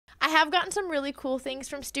have gotten some really cool things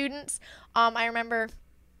from students. I remember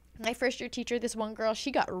my first year teacher, this one girl,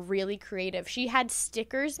 she got really creative. She had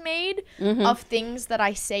stickers made of things that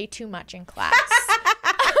I say too much in class.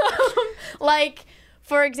 Like,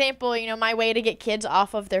 for example, you know, my way to get kids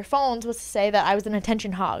off of their phones was to say that I was an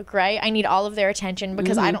attention hog, right? I need all of their attention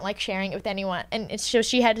because I don't like sharing it with anyone. And so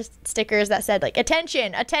she had stickers that said, like,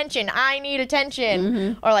 attention, I need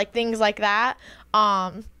attention, or, like, things like that.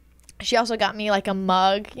 She also got me, like, a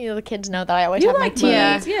mug. You know, the kids know that I always have my tea.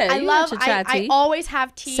 Yeah, I always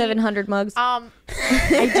have tea. 700 mugs.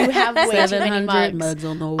 I do have way too many 700 mugs. mugs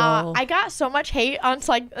on the wall. I got so much hate on,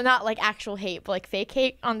 like, not like actual hate, but like fake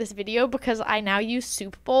hate on this video because I now use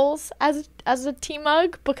soup bowls as a tea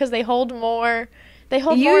mug because they hold more. They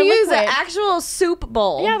hold You more use liquid. an actual soup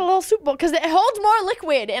bowl. Yeah, the little soup bowl because it holds more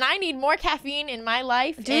liquid, and I need more caffeine in my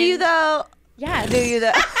life. Do you though? Yes. Do you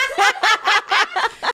though?